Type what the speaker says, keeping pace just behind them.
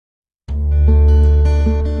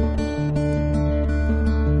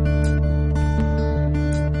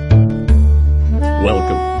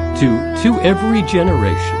Welcome to Every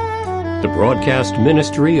Generation, the broadcast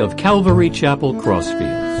ministry of Calvary Chapel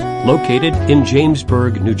Crossfields, located in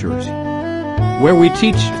Jamesburg, New Jersey, where we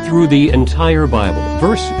teach through the entire Bible,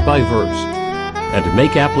 verse by verse, and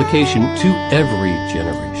make application to every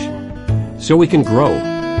generation, so we can grow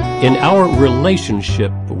in our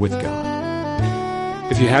relationship with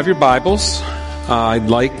God. If you have your Bibles, I'd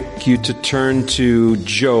like you to turn to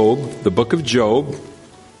Job, the book of Job.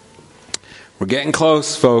 We're getting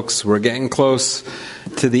close, folks. We're getting close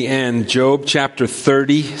to the end. Job chapter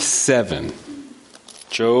 37.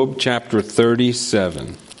 Job chapter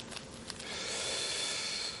 37.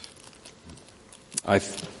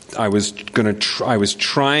 I was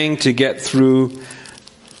trying to get through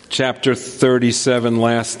chapter 37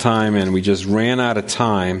 last time, and we just ran out of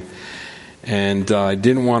time, and I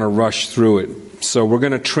didn't want to rush through it. So we're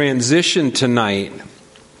going to transition tonight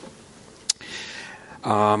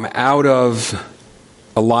out of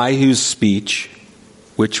Elihu's speech,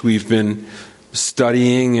 which we've been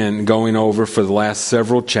studying and going over for the last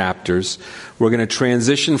several chapters. We're going to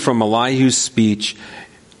transition from Elihu's speech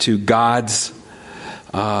to God's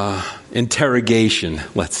interrogation,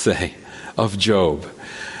 let's say, of Job,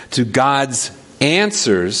 to God's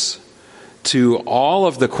answers to all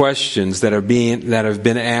of the questions that have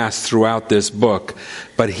been asked throughout this book.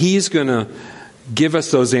 But he's going to give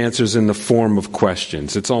us those answers in the form of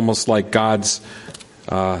questions. It's almost like God's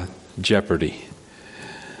Jeopardy.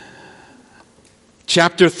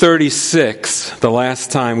 Chapter 36, the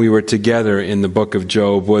last time we were together in the book of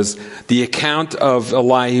Job, was the account of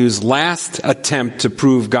Elihu's last attempt to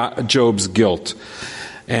prove Job's guilt.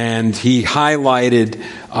 And he highlighted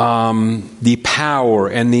the power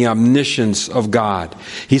and the omniscience of God.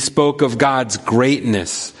 He spoke of God's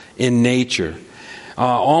greatness in nature,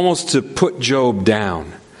 almost to put Job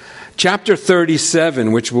down. Chapter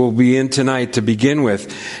 37, which we'll be in tonight to begin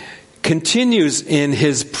with, continues in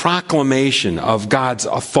his proclamation of God's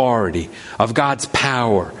authority, of God's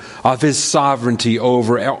power, of his sovereignty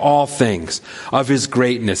over all things, of his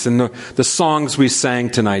greatness. And the songs we sang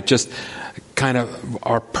tonight just kind of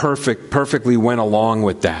are perfectly went along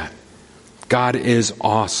with that. God is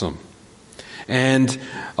awesome. And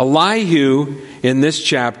Elihu, in this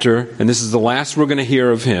chapter, and this is the last we're going to hear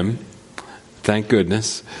of him, thank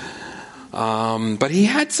goodness, but he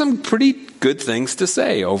had some pretty good things to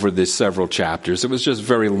say over these several chapters. It was just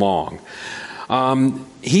very long.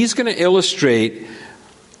 He's going to illustrate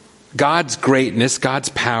God's greatness, God's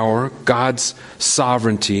power, God's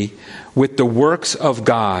sovereignty with the works of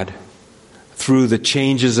God through the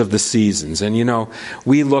changes of the seasons. And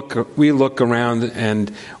we look around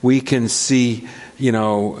and we can see,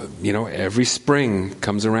 every spring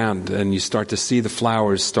comes around and you start to see the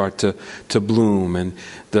flowers start to bloom and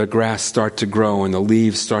the grass start to grow and the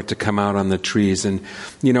leaves start to come out on the trees. And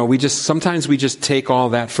sometimes we just take all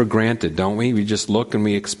that for granted, don't we? We just look and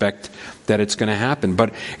we expect that it's going to happen.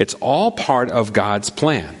 But it's all part of God's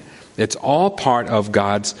plan. It's all part of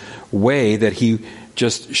God's way that He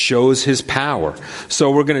just shows His power.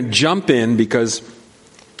 So we're going to jump in because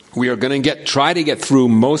we are going to try to get through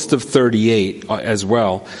most of 38 as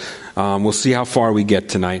well. We'll see how far we get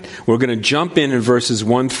tonight. We're going to jump in verses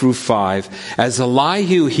 1 through 5 as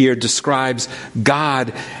Elihu here describes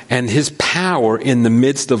God and His power in the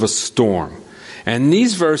midst of a storm. And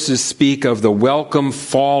these verses speak of the welcome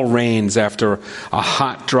fall rains after a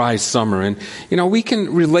hot, dry summer. And, we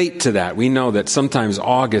can relate to that. We know that sometimes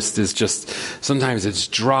August is sometimes it's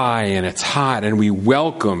dry and it's hot, and we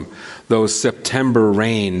welcome those September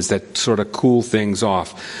rains that sort of cool things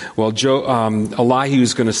off. Well, Elihu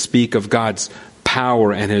is going to speak of God's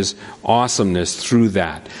power and His awesomeness through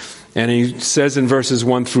that. And he says in verses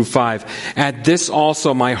 1 through 5, "At this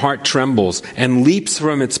also my heart trembles and leaps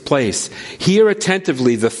from its place. Hear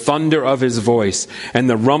attentively the thunder of His voice and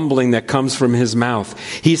the rumbling that comes from His mouth.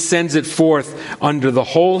 He sends it forth under the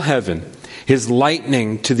whole heaven, His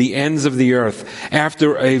lightning to the ends of the earth.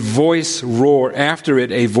 After it a voice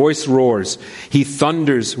roars. He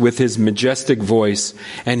thunders with His majestic voice,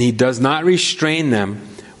 and He does not restrain them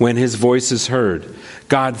when His voice is heard.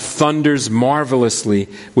 God thunders marvelously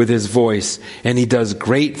with His voice, and He does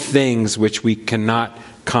great things which we cannot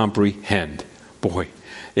comprehend." Boy,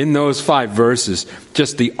 in those 5 verses,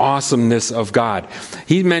 just the awesomeness of God.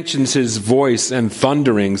 He mentions His voice and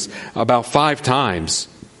thunderings about 5 times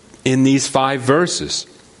in these 5 verses.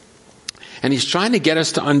 And he's trying to get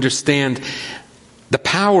us to understand the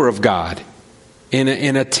power of God in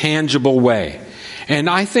a tangible way. And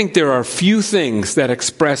I think there are few things that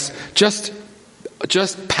express just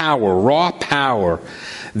power, raw power,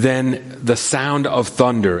 than the sound of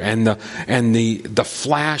thunder and the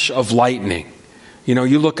flash of lightning.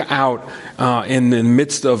 You look out in the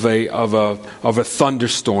midst of a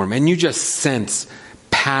thunderstorm, and you just sense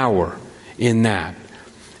power in that.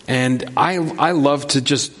 And I love to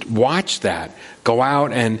just watch that, go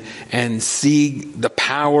out and see the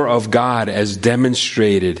power of God as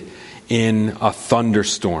demonstrated in a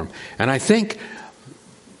thunderstorm. And I think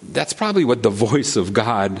that's probably what the voice of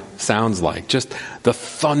God sounds like, just the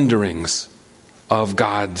thunderings of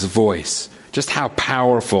God's voice. Just how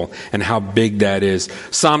powerful and how big that is.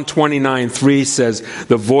 Psalm 29:3 says,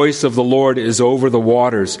 "The voice of the Lord is over the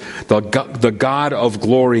waters. The God of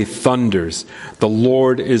glory thunders. The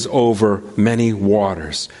Lord is over many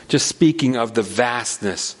waters." Just speaking of the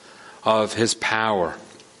vastness of his power.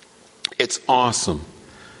 It's awesome.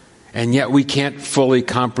 And yet we can't fully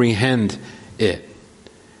comprehend it.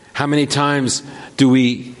 How many times do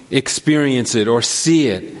we experience it or see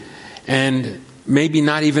it and maybe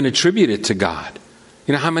not even attribute it to God?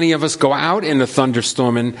 How many of us go out in a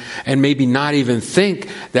thunderstorm and maybe not even think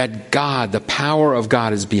that God, the power of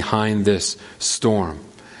God, is behind this storm?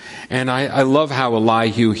 And I love how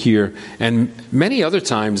Elihu here and many other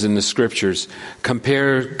times in the scriptures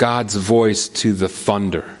compare God's voice to the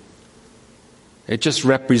thunder. It just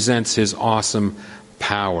represents his awesome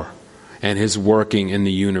power and his working in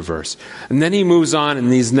the universe. And then he moves on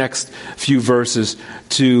in these next few verses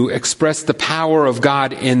to express the power of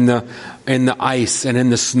God in the ice and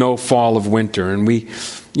in the snowfall of winter. And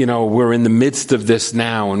we're in the midst of this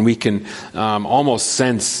now, and we can almost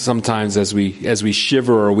sense sometimes as we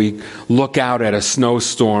shiver or we look out at a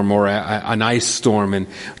snowstorm or an ice storm and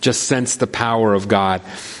just sense the power of God.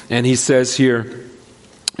 And he says here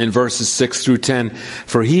in verses 6 through 10,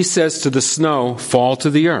 "For he says to the snow, 'Fall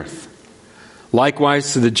to the earth.'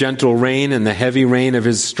 Likewise to the gentle rain and the heavy rain of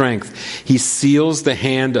his strength. He seals the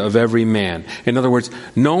hand of every man." In other words,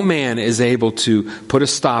 no man is able to put a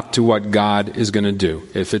stop to what God is going to do.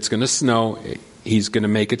 If it's going to snow, he's going to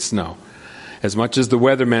make it snow. As much as the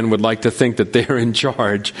weathermen would like to think that they're in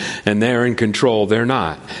charge and they're in control, they're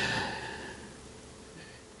not.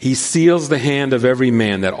 He seals the hand of every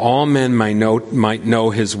man, that all men might know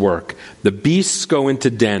his work. The beasts go into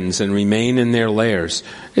dens and remain in their lairs.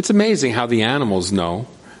 It's amazing how the animals know,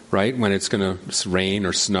 right, when it's going to rain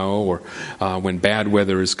or snow or when bad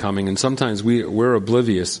weather is coming. And sometimes we're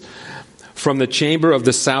oblivious. From the chamber of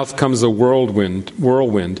the south comes a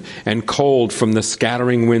whirlwind, and cold from the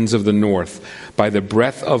scattering winds of the north. By the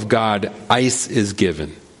breath of God, ice is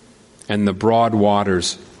given, and the broad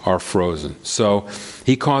waters are frozen. So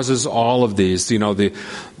he causes all of these.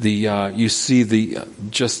 You see the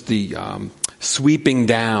sweeping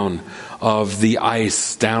down of the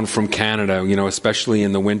ice down from Canada. Especially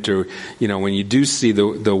in the winter. When you do see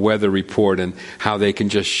the weather report and how they can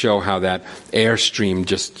just show how that airstream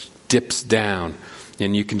just dips down,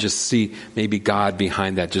 and you can just see maybe God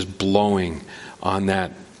behind that, just blowing on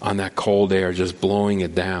that cold air, just blowing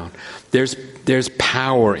it down. There's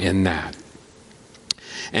power in that.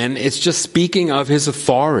 And it's just speaking of his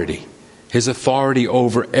authority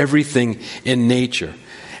over everything in nature.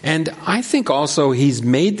 And I think also he's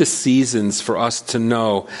made the seasons for us to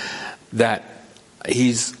know that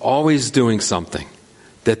he's always doing something,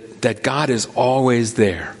 that God is always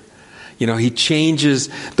there. He changes,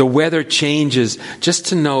 the weather changes, just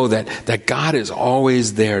to know that God is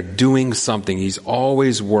always there doing something. He's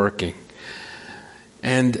always working.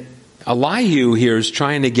 And Elihu here is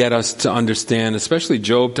trying to get us to understand, especially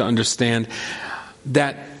Job, to understand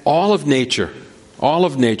that all of nature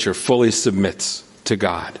fully submits to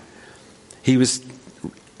God. He was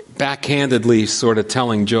backhandedly sort of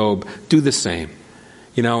telling Job, do the same.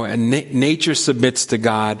 And nature submits to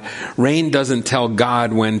God. Rain doesn't tell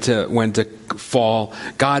God when to fall.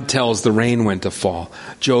 God tells the rain when to fall.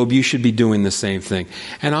 Job, you should be doing the same thing.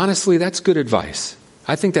 And honestly, that's good advice.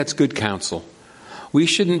 I think that's good counsel. We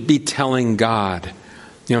shouldn't be telling God.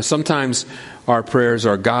 Sometimes our prayers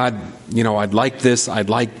are, God, I'd like this, I'd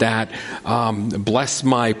like that. Bless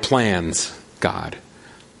my plans, God.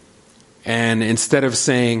 And instead of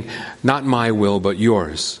saying, not my will, but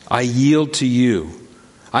yours, I yield to you.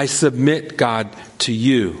 I submit, God, to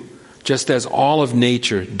you, just as all of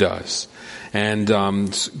nature does. And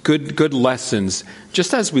good lessons,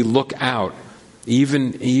 just as we look out,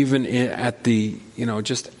 even at the,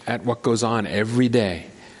 just at what goes on every day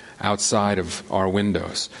outside of our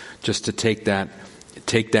windows, just to take that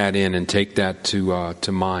in and take that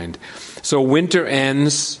to mind. So winter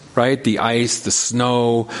ends, right? The ice, the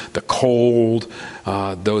snow, the cold,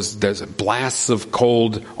 those blasts of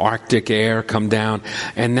cold Arctic air come down,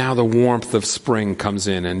 and now the warmth of spring comes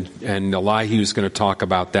in, and Elihu's going to talk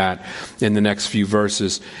about that in the next few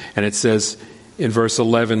verses. And it says in verse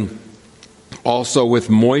 11, Also with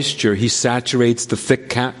moisture, he saturates the thick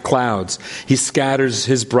clouds. He scatters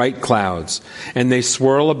his bright clouds, and they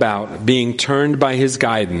swirl about, being turned by his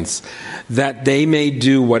guidance, that they may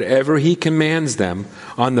do whatever he commands them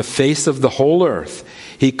on the face of the whole earth.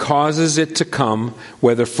 He causes it to come,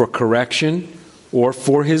 whether for correction or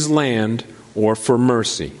for his land or for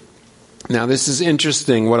mercy. Now this is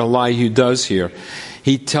interesting what Elihu does here.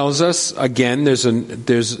 He tells us, again, there's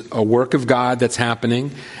a work of God that's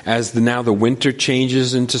happening as now the winter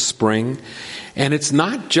changes into spring. And it's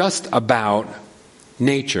not just about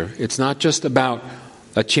nature. It's not just about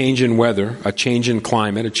a change in weather, a change in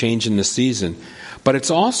climate, a change in the season. But it's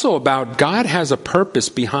also about God has a purpose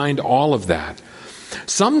behind all of that.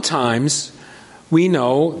 Sometimes we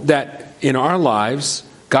know that in our lives,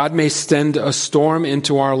 God may send a storm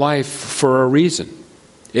into our life for a reason.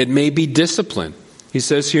 It may be discipline. He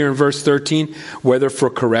says here in verse 13, whether for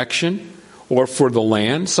correction or for the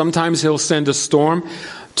land. Sometimes he'll send a storm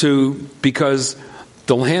because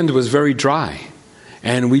the land was very dry.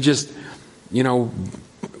 And we just, need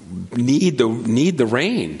the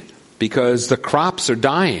rain because the crops are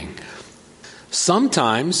dying.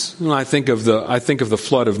 Sometimes, I think of the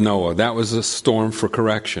flood of Noah. That was a storm for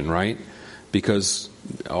correction, right? Because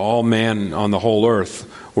all man on the whole earth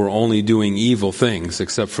were only doing evil things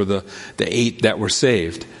except for the 8 that were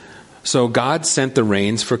saved. So God sent the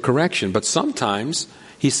rains for correction, but sometimes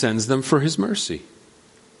he sends them for his mercy.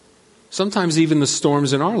 Sometimes even the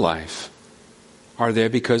storms in our life are there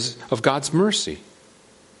because of God's mercy.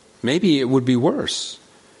 Maybe it would be worse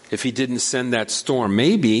if he didn't send that storm.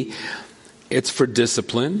 Maybe it's for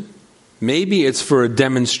discipline. Maybe it's for a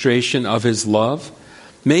demonstration of his love.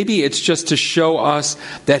 Maybe it's just to show us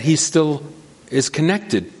that he still is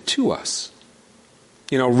connected to us.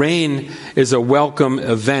 Rain is a welcome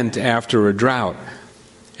event after a drought.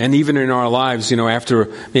 And even in our lives,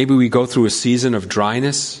 after maybe we go through a season of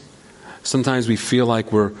dryness, sometimes we feel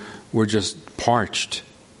like we're just parched.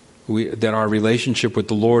 That our relationship with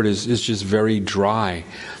the Lord is just very dry.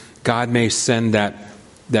 God may send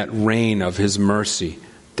that rain of his mercy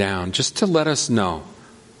down just to let us know,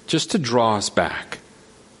 just to draw us back.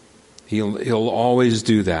 He'll always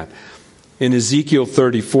do that. In Ezekiel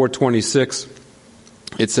 34:26,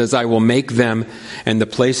 it says, I will make them and the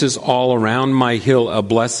places all around my hill a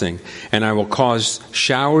blessing, and I will cause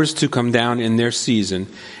showers to come down in their season,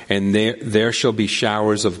 and there shall be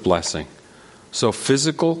showers of blessing. So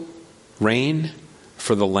physical rain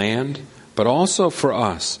for the land, but also for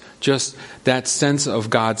us, just that sense of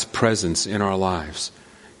God's presence in our lives,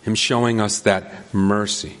 him showing us that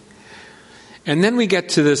mercy. And then we get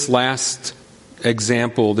to this last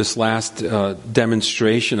example, this last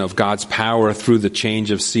demonstration of God's power through the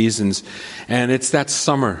change of seasons. And it's that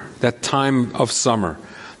summer, that time of summer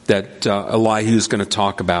that Elihu is going to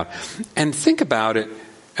talk about. And think about it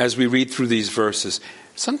as we read through these verses.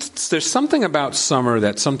 There's something about summer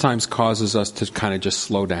that sometimes causes us to kind of just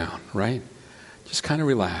slow down, right? Just kind of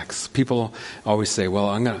relax. People always say, well,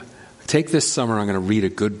 I'm going to take this summer, I'm going to read a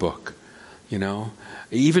good book,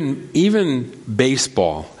 Even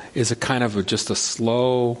baseball is a kind of just a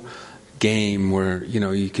slow game where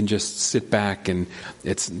you can just sit back and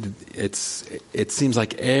it seems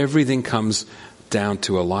like everything comes down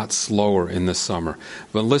to a lot slower in the summer.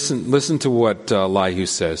 But listen to what Elihu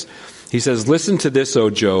says. He says, listen to this, O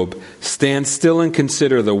Job. Stand still and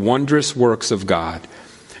consider the wondrous works of God.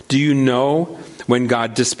 Do you know when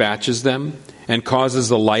God dispatches them and causes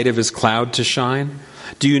the light of his cloud to shine?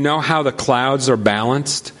 Do you know how the clouds are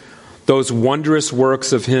balanced? Those wondrous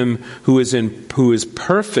works of him who is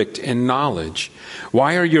perfect in knowledge.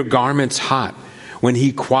 Why are your garments hot when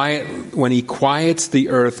he quiets the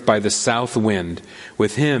earth by the south wind?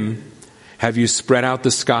 With him have you spread out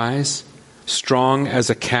the skies, strong as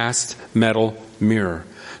a cast metal mirror.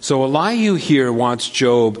 So Elihu here wants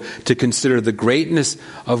Job to consider the greatness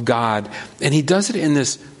of God, and he does it in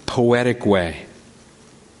this poetic way.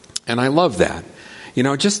 And I love that.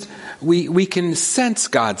 We can sense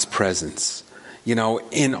God's presence,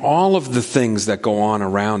 in all of the things that go on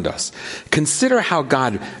around us. Consider how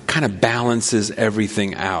God kind of balances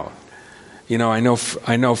everything out. I know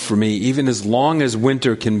for me, even as long as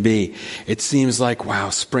winter can be, it seems like, wow,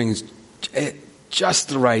 spring's just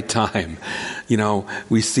the right time.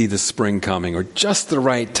 We see the spring coming, or just the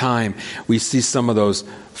right time we see some of those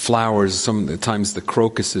flowers. Some of the times the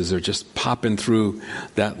crocuses are just popping through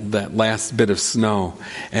that last bit of snow,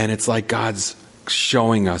 and it's like God's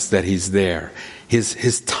showing us that he's there.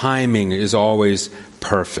 His timing is always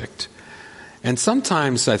perfect. And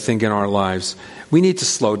sometimes I think in our lives we need to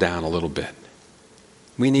slow down a little bit.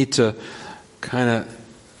 We need to kind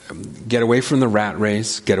of get away from the rat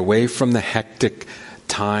race, get away from the hectic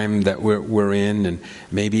time that we're in, and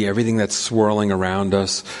maybe everything that's swirling around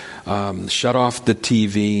us. Shut off the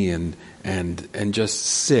TV and just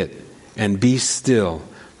sit and be still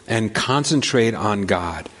and concentrate on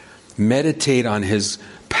God. Meditate on His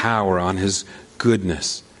power, on His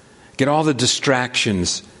goodness. Get all the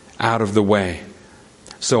distractions out of the way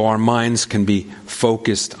so our minds can be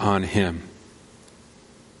focused on Him.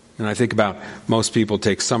 And I think about most people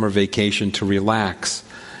take summer vacation to relax,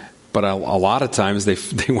 but a lot of times they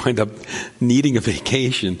wind up needing a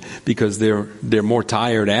vacation because they're more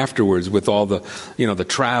tired afterwards with all the the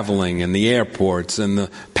traveling and the airports and the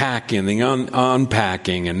packing, the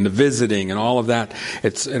unpacking and the visiting and all of that.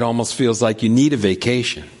 It almost feels like you need a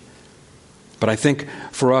vacation. But I think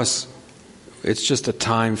for us, it's just a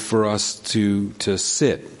time for us to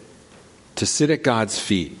sit at God's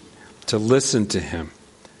feet, to listen to Him,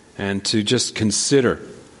 and to just consider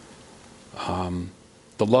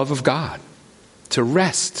the love of God, to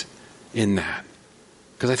rest in that.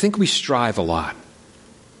 Because I think we strive a lot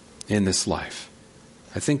in this life.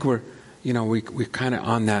 I think we're kind of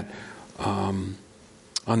on that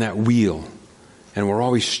wheel, and we're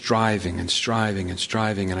always striving and striving and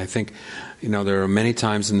striving. And I think, there are many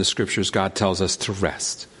times in the Scriptures God tells us to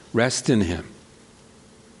rest. Rest in Him.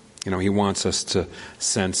 He wants us to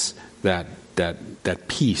sense that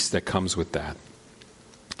peace that comes with that.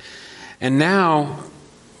 And now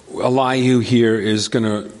Elihu here is going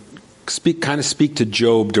to speak to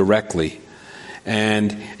Job directly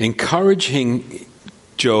and encouraging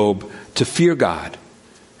Job to fear God,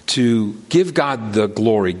 to give God the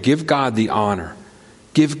glory, give God the honor,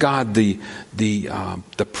 give God the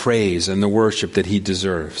praise and the worship that He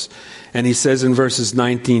deserves. And he says in verses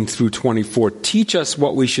 19 through 24, teach us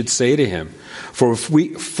what we should say to him, for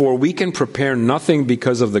we can prepare nothing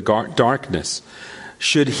because of the darkness.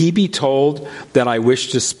 Should he be told that I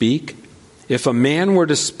wish to speak? If a man were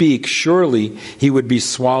to speak, surely he would be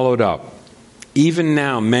swallowed up. Even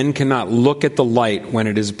now, men cannot look at the light when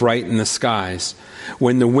it is bright in the skies,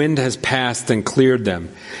 when the wind has passed and cleared them.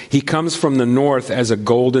 He comes from the north as a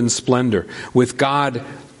golden splendor. With God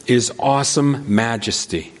is awesome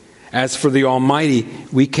majesty. As for the Almighty,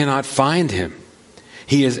 we cannot find Him.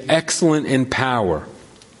 He is excellent in power,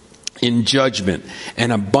 in judgment,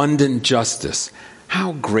 and abundant justice.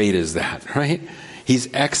 How great is that, right? He's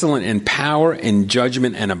excellent in power, in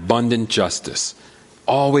judgment, and abundant justice.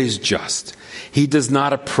 Always just. He does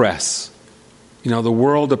not oppress. The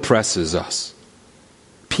world oppresses us.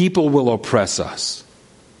 People will oppress us.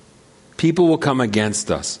 People will come against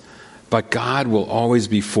us. But God will always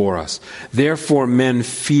be for us. Therefore, men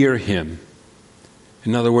fear Him.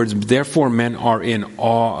 In other words, therefore, men are in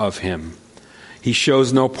awe of Him. He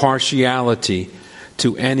shows no partiality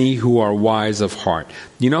to any who are wise of heart.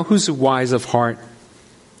 You know who's wise of heart?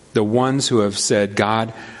 The ones who have said,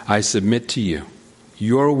 God, I submit to you.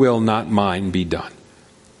 Your will, not mine, be done.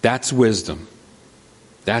 That's wisdom.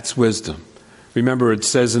 That's wisdom. Remember, it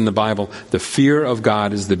says in the Bible, the fear of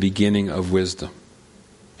God is the beginning of wisdom.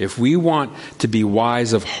 If we want to be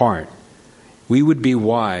wise of heart, we would be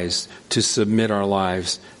wise to submit our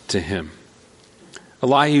lives to Him.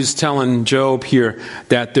 Elihu's telling Job here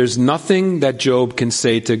that there's nothing that Job can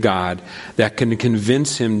say to God that can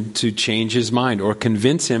convince him to change his mind or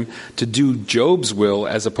convince him to do Job's will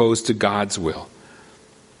as opposed to God's will.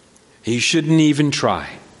 He shouldn't even try.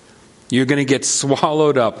 You're going to get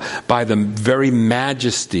swallowed up by the very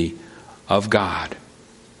majesty of God.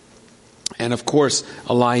 And of course,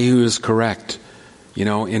 Elihu is correct,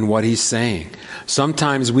 in what he's saying.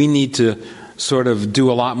 Sometimes we need to sort of do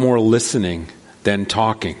a lot more listening than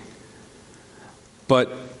talking.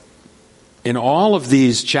 But in all of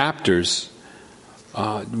these chapters,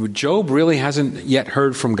 Job really hasn't yet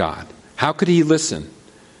heard from God. How could he listen?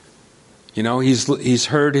 He's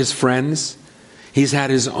heard his friends. He's had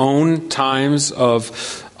his own times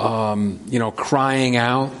of, crying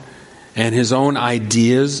out, and his own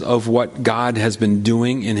ideas of what God has been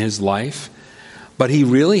doing in his life. But he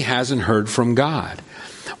really hasn't heard from God.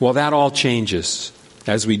 Well, that all changes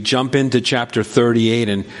as we jump into chapter 38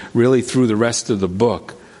 and really through the rest of the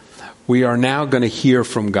book. We are now going to hear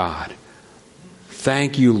from God.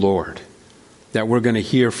 Thank you, Lord, that we're going to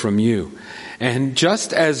hear from you. And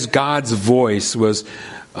just as God's voice was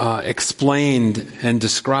explained and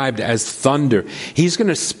described as thunder, He's going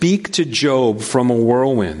to speak to Job from a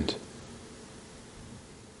whirlwind.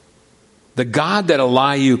 The God that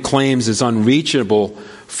Elihu claims is unreachable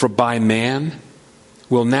by man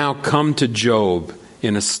will now come to Job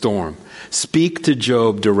in a storm. Speak to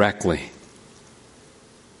Job directly.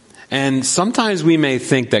 And sometimes we may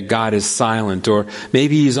think that God is silent, or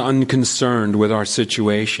maybe He's unconcerned with our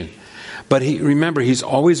situation. But remember, He's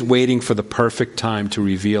always waiting for the perfect time to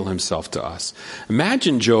reveal Himself to us.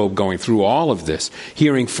 Imagine Job going through all of this,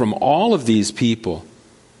 hearing from all of these people,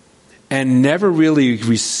 and never really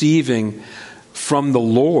receiving from the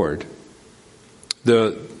Lord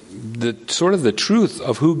the sort of the truth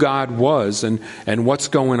of who God was and what's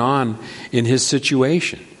going on in his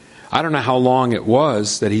situation. I don't know how long it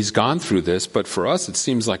was that he's gone through this, but for us it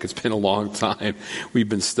seems like it's been a long time. We've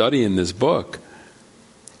been studying this book.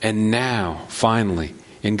 And now, finally,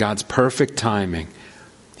 in God's perfect timing,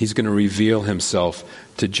 He's going to reveal Himself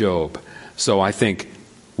to Job. So I think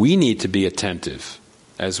we need to be attentive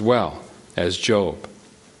as well as Job.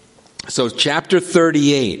 So chapter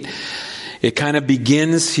 38, it kind of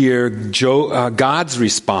begins here, God's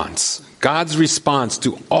response. God's response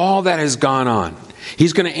to all that has gone on.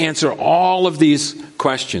 He's going to answer all of these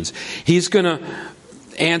questions. He's going to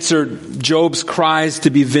answer Job's cries to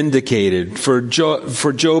be vindicated, for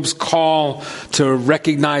Job's call to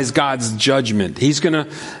recognize God's judgment. He's going to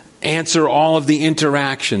answer all of the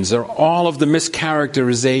interactions or all of the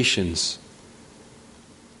mischaracterizations.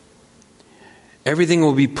 Everything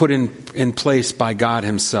will be put in place by God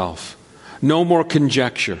Himself. No more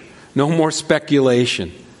conjecture, no more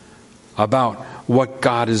speculation about what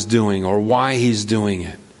God is doing or why He's doing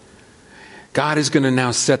it. God is going to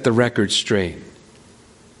now set the record straight.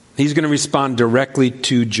 He's going to respond directly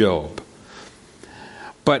to Job.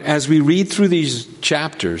 But as we read through these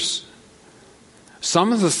chapters,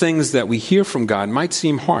 some of the things that we hear from God might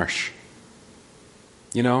seem harsh.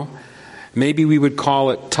 You know, maybe we would call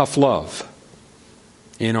it tough love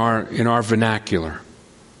in our vernacular.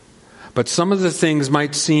 But some of the things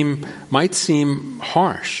might seem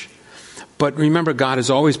harsh. But remember, God is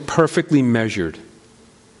always perfectly measured.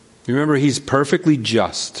 Remember, He's perfectly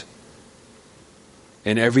just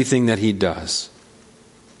in everything that He does.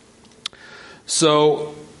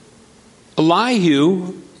 So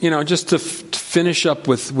Elihu, just to finish up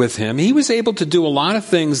with him, he was able to do a lot of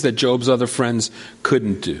things that Job's other friends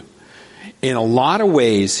couldn't do. In a lot of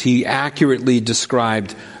ways, he accurately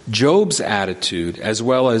described Job's attitude as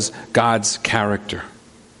well as God's character.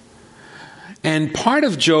 And part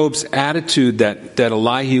of Job's attitude that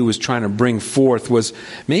Elihu was trying to bring forth was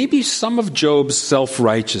maybe some of Job's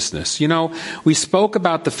self-righteousness. We spoke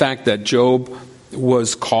about the fact that Job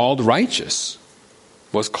was called righteous,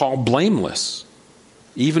 was called blameless,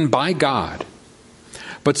 even by God.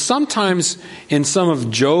 But sometimes in some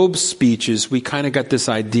of Job's speeches, we kind of got this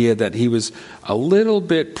idea that he was a little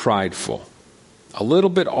bit prideful, a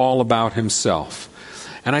little bit all about himself.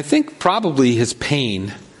 And I think probably his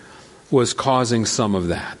pain was causing some of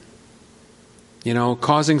that.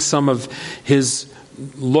 Causing some of his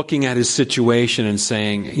looking at his situation and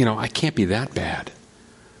saying, I can't be that bad.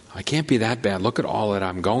 I can't be that bad. Look at all that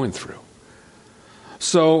I'm going through.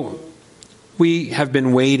 So we have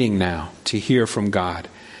been waiting now to hear from God,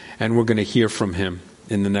 and we're going to hear from Him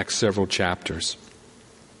in the next several chapters.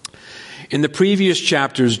 In the previous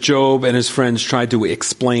chapters, Job and his friends tried to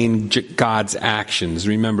explain God's actions.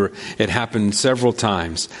 Remember, it happened several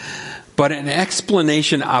times. But an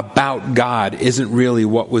explanation about God isn't really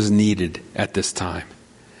what was needed at this time.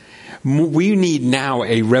 We need now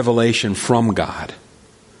a revelation from God.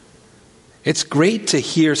 It's great to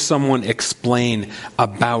hear someone explain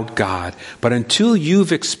about God, but until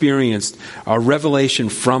you've experienced a revelation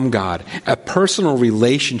from God, a personal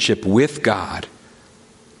relationship with God,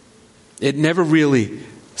 it never really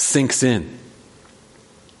sinks in.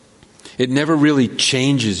 It never really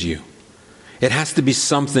changes you. It has to be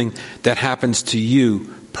something that happens to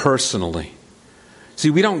you personally. See,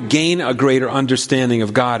 we don't gain a greater understanding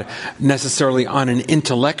of God necessarily on an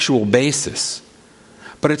intellectual basis,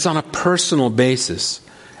 but it's on a personal basis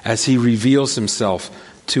as He reveals Himself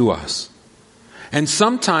to us. And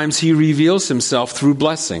sometimes He reveals Himself through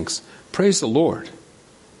blessings. Praise the Lord.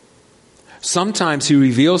 Sometimes He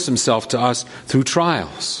reveals Himself to us through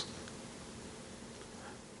trials.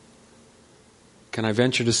 Can I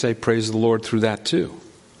venture to say praise the Lord through that too?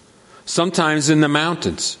 Sometimes in the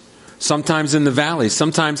mountains, sometimes in the valleys,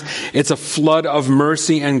 sometimes it's a flood of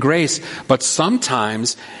mercy and grace, but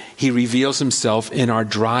sometimes He reveals Himself in our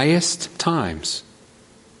driest times.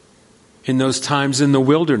 In those times in the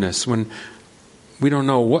wilderness when we don't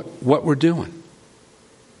know what we're doing.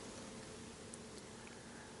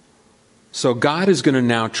 So God is going to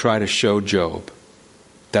now try to show Job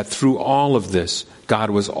that through all of this, God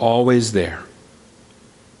was always there.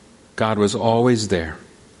 God was always there.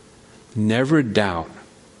 Never doubt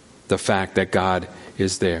the fact that God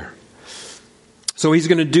is there. So he's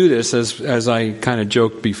going to do this, as I kind of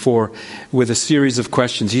joked before, with a series of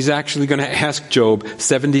questions. He's actually going to ask Job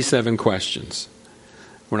 77 questions.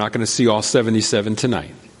 We're not going to see all 77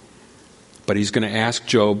 tonight. But he's going to ask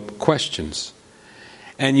Job questions.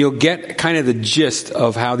 And you'll get kind of the gist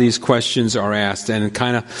of how these questions are asked and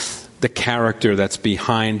kind of the character that's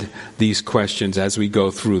behind these questions as we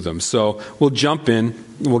go through them. So we'll jump in.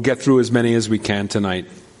 We'll get through as many as we can tonight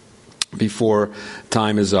before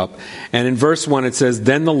time is up. And in verse 1 it says,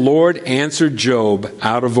 "Then the Lord answered Job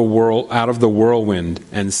out of the whirlwind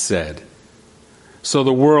and said." So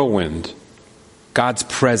the whirlwind, God's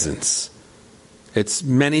presence. It's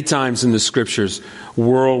many times in the scriptures,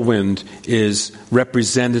 whirlwind is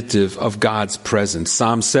representative of God's presence.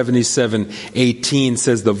 Psalm 77:18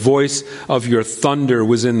 says, "The voice of your thunder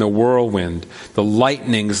was in the whirlwind. The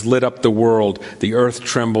lightnings lit up the world. The earth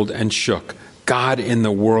trembled and shook." God in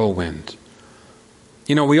the whirlwind.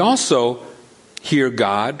 You know, we also hear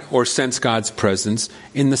God or sense God's presence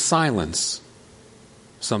in the silence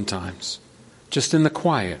sometimes, just in the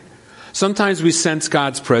quiet. Sometimes we sense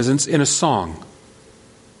God's presence in a song.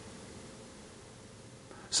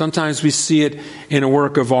 Sometimes we see it in a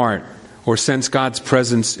work of art or sense God's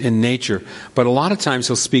presence in nature. But a lot of times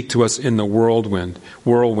He'll speak to us in the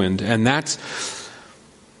whirlwind, and that's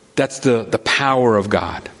the power of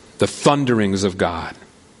God, the thunderings of God.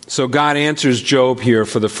 So God answers Job here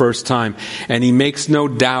for the first time, and He makes no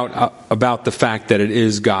doubt about the fact that it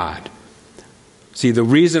is God. See, the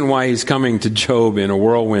reason why He's coming to Job in a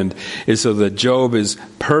whirlwind is so that Job is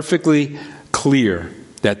perfectly clear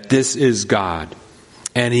that this is God.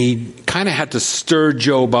 And He kind of had to stir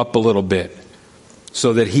Job up a little bit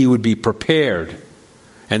so that he would be prepared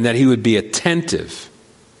and that he would be attentive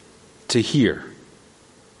to hear.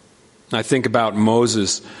 I think about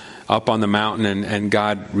Moses up on the mountain and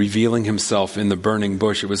God revealing Himself in the burning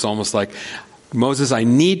bush. It was almost like, "Moses, I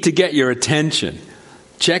need to get your attention.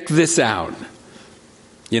 Check this out."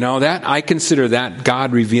 You know, that I consider that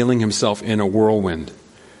God revealing Himself in a whirlwind.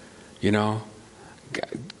 You know,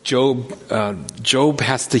 Job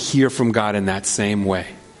has to hear from God in that same way.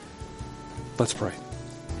 Let's pray.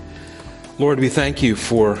 Lord, we thank You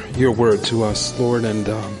for Your word to us, Lord, and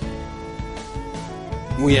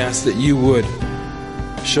we ask that You would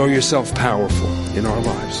show Yourself powerful in our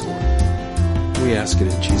lives, Lord. We ask it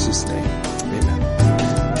in Jesus' name. Amen.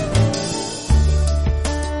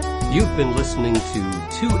 You've been listening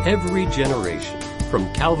to Every Generation from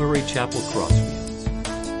Calvary Chapel Crossfields.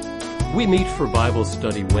 We meet for Bible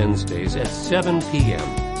study Wednesdays at 7 p.m.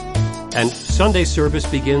 and Sunday service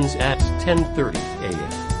begins at 10:30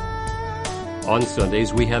 a.m. On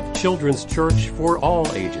Sundays, we have children's church for all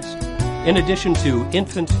ages, in addition to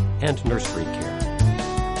infant and nursery care.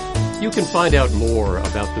 You can find out more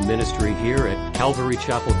about the ministry here at Calvary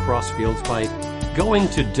Chapel Crossfields by going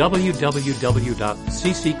to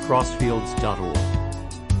www.ccrossfields.org,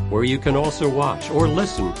 where you can also watch or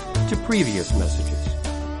listen to previous messages.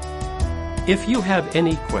 If you have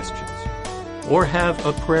any questions or have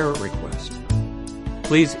a prayer request,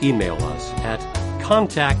 please email us at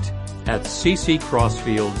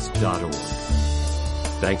contact@cccrossfields.org.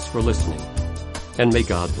 Thanks for listening, and may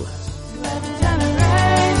God bless.